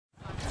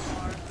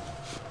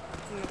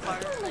car.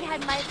 I only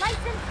had my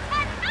license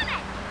 10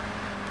 minutes.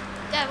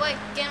 Dad, wait.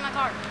 Get in my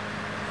car.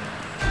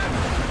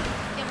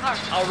 Get in my car.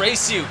 I'll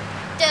race you.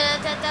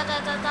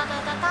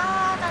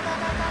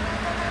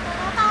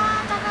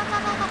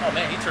 Oh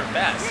man, he turned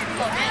fast.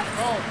 Oh man.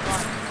 Oh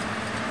god.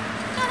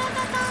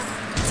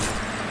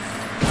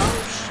 Oh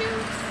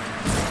shoot.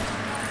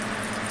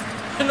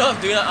 You know what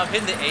I'm doing? I'm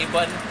hitting the A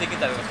button thinking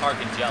that the car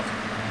can jump.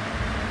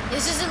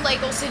 This isn't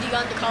Lego City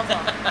Undercover.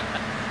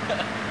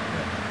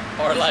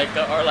 or like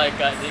The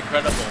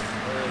Incredibles.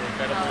 Or The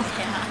Incredibles.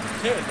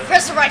 Oh yeah.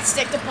 Press the right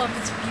stick to bump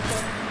into people.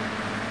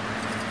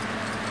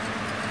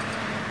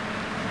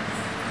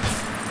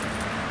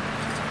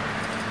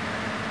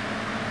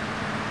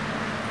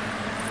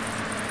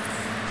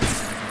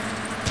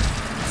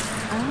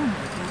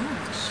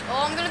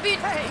 Oh, I'm gonna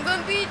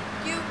beat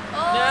you.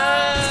 Oh.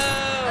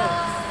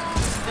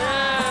 No!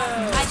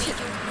 I beat you.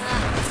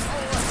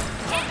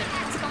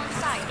 Let's go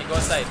inside. Hey, go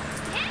inside.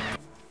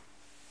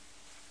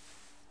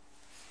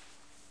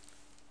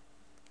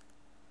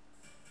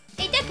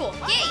 Hey, Deadpool.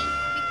 Yay!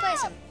 We can play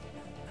some.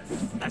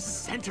 The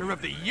center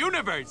of the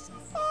universe.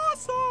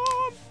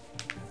 Awesome!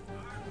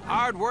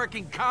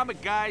 Hard-working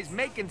comic guys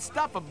making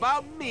stuff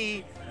about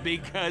me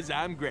because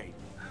I'm great.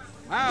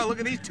 Wow, look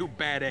at these two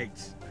bad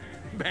eggs.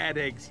 Bad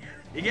eggs.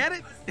 You get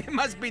it? It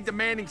must be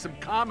demanding some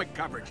comic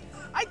coverage.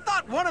 I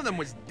thought one of them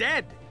was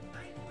dead.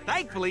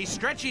 Thankfully,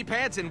 Stretchy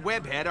Pants and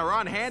Webhead are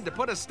on hand to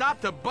put a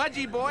stop to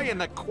Budgie Boy and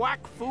the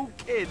Quack Fu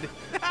Kid.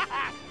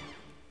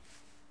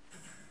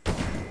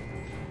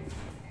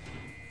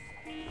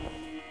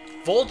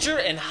 Vulture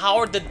and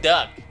Howard the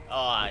Duck. Oh,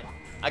 I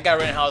gotta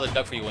rent Howard the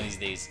Duck for you one of these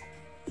days.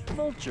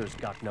 Vulture's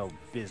got no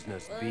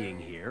business being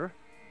here.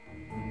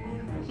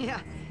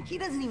 Yeah, he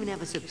doesn't even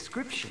have a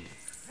subscription.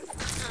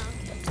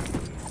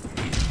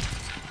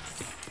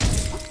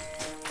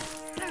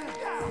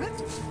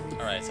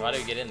 Alright, so how do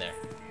we get in there?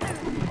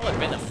 Oh, look,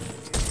 Venom.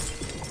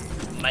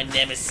 My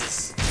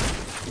nemesis.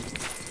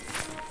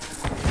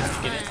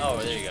 Get in. Oh,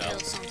 there you go.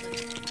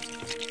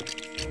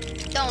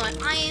 Don't worry,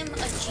 I am a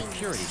genius.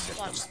 Security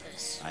system. Watch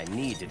this. I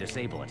need to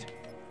disable it.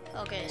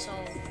 Okay, so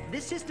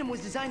This system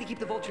was designed to keep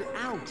the Vulture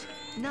out,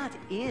 not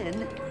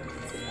in.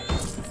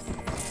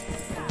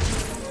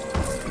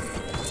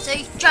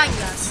 you join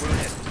us.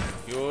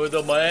 You're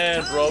the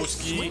man, Swing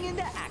broski.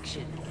 into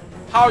action.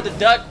 Howard the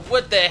Duck,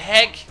 what the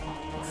heck?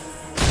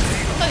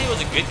 I thought he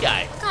was a good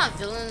guy. What kind of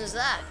villain is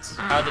that?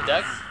 Howard the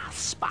Duck?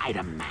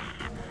 Spider-Man.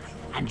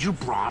 And you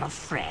brought a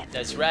friend.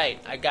 That's right,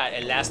 I got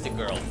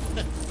Elastigirl.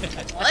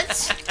 What?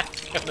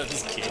 I'm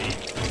just kidding.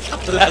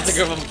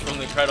 Elastigirl from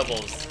The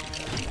Incredibles.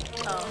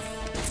 Oh.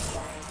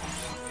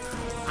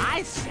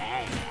 I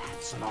say,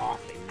 that's an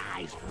awfully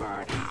nice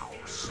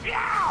birdhouse.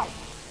 Yow!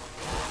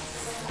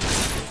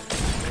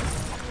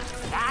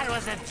 That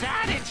was a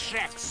dirty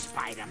trick,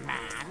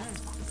 Spider-Man.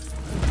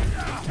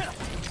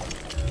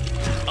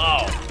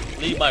 Oh,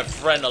 leave my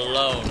friend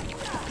alone.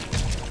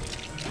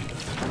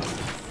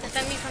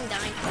 Defend me from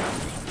dying.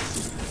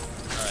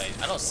 Alright,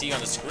 I don't see you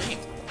on the screen.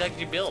 What the heck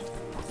did you build?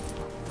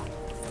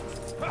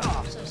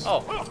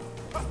 Oh,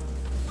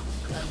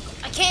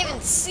 I can't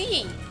even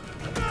see.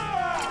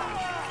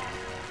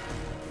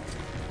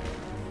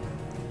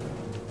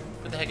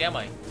 what the heck am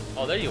I?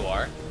 Oh, there you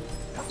are.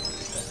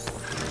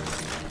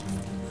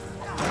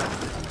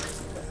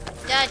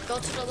 Dad, go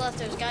to the left.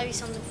 There's gotta be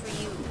something for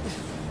you.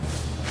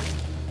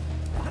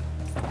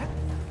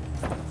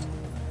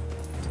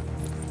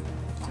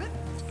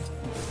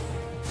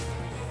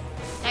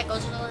 Dad, go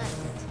to the left.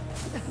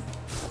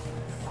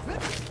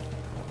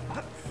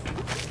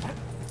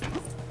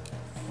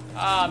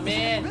 Ah,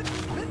 man.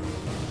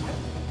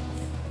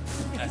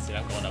 That's it.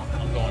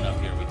 I'm going up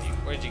here with you.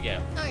 Where'd you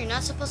get? No, you're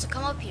not supposed to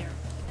come up here.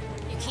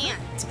 You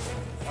can't.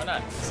 Why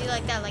not? See,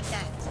 like that, like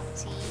that.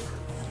 See?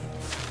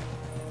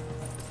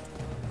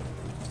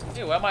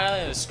 Hey, why am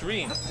I on the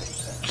screen?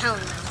 Hell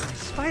no.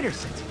 Spider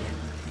sense again.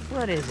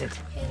 What is it?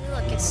 Hey,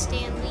 look, it's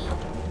Stan Lee.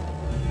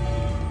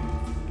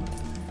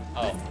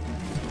 Oh.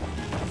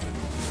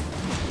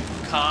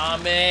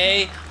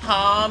 Kame!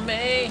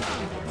 Hame!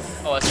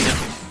 Oh, that's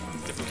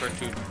different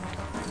cartoon.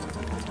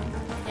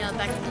 Yeah,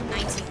 back in the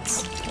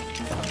 90s.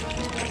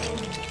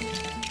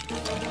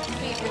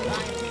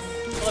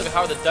 Oh, look at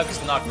how the duck is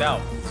knocked out.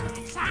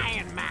 What's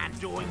Iron Man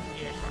doing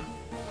here?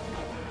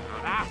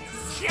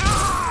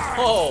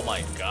 Oh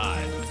my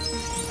god.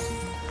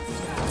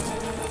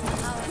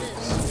 How it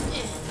is.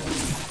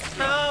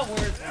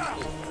 Howard.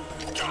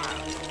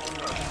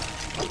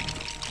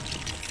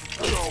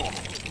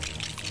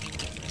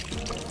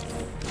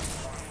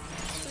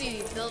 What do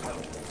you build?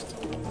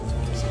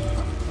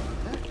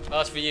 Oh,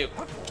 that's for you.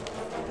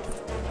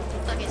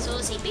 Okay, so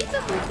let's see. Beep,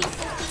 beep, beep, beep.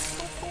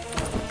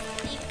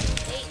 Beep,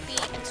 A, B,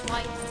 X,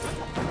 Y.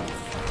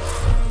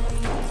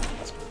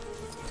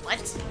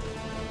 What?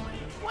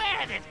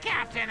 Where did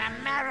Captain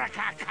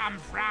America come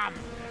from?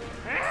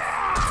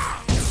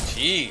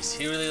 Jeez,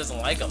 he really doesn't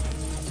like him.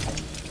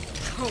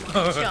 Oh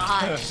my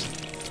gosh.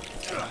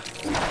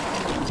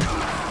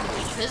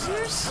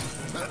 Prisoners?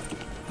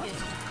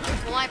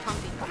 Why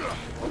pumping?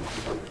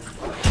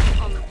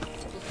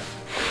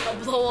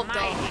 blow up the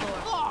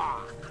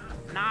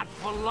door. Not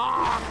for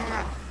long.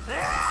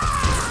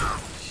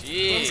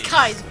 Jeez. This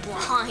guy's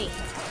blind.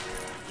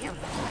 You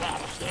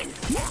better hit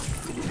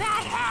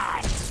that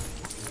hard.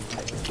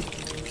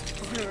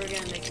 What are we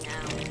gonna make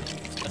now?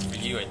 That's for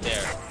you right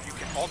there. You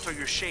can alter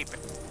your shape.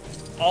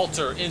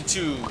 Alter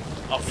into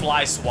a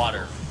fly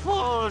swatter.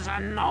 Fools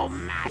are no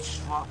match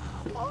for.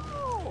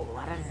 Oh,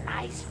 what a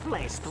nice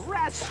place to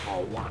rest for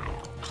a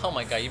while. Oh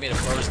my god, you made a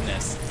bird's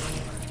nest.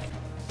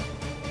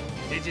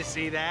 Did you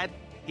see that?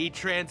 He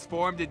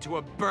transformed into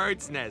a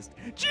bird's nest.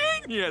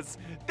 Genius!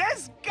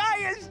 This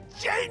guy is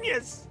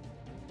genius!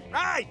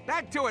 Right,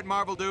 back to it,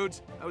 Marvel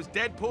dudes. Those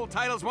Deadpool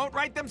titles won't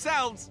write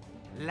themselves.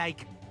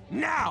 Like,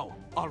 now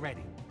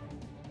already.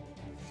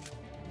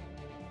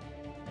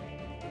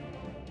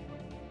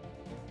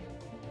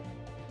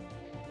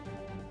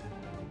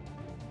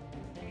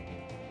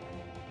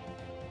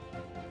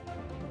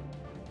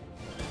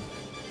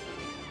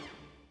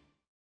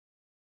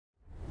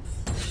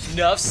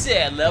 Enough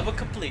said, level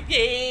complete. Yeah,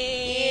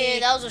 Yay!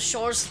 that was a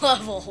short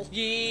level.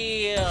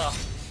 Yeah!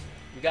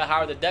 We got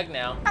Howard the Duck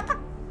now. Yeah,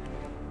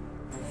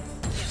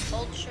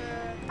 Vulture.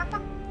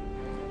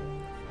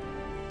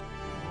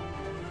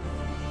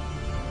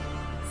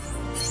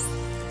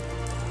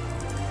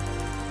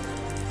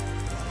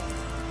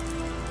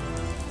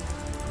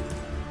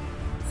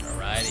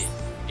 Alrighty.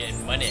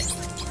 Getting money.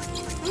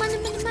 Money,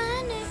 money,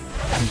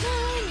 money.